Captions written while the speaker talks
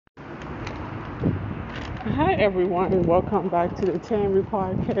Hi everyone, and welcome back to the Tammy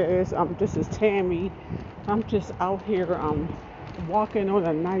podcast. This is Tammy. I'm just out here walking on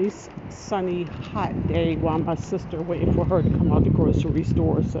a nice sunny hot day while my sister waiting for her to come out the grocery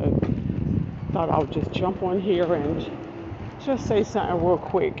store. So thought I would just jump on here and just say something real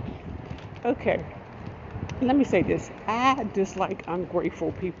quick. Okay, let me say this. I dislike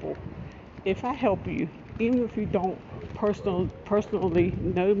ungrateful people. If I help you, even if you don't personally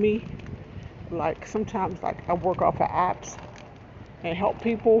know me, like sometimes like I work off of apps and help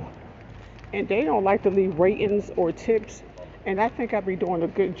people, and they don't like to leave ratings or tips, and I think I'd be doing a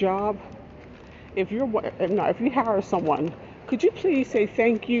good job. If you're no, if you hire someone, could you please say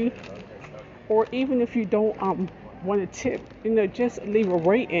thank you, or even if you don't want a tip, just leave a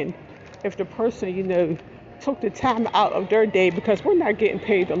rating if the person took the time out of their day, because we're not getting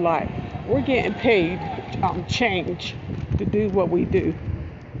paid a lot. We're getting paid change to do what we do.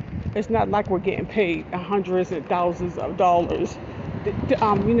 It's not like we're getting paid hundreds and thousands of dollars.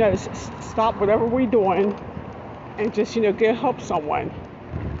 Stop whatever we're doing and just get help someone.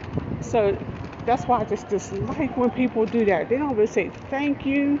 So that's why I just dislike when people do that. They don't even say thank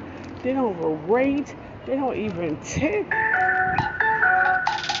you. They don't even rate. They don't even tip.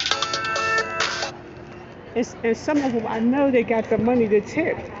 And some of them, I know they got the money to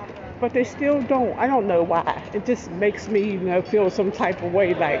tip, but they still don't. I don't know why. It just makes me, feel some type of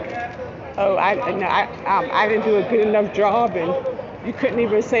way, like, oh, I didn't do a good enough job, and you couldn't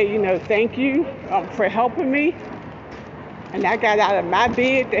even say, thank you for helping me, and I got out of my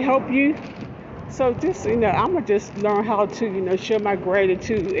bed to help you. So just, I'm gonna just learn how to, show my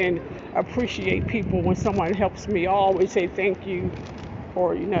gratitude and appreciate people when someone helps me. I always say thank you,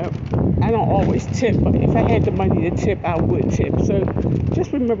 or I don't always tip, but if I had the money to tip, I would tip. So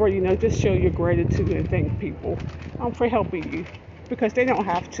just remember, just show your gratitude and thank people for helping you, because they don't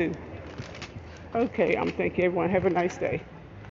have to. Okay, thank you everyone. Have a nice day.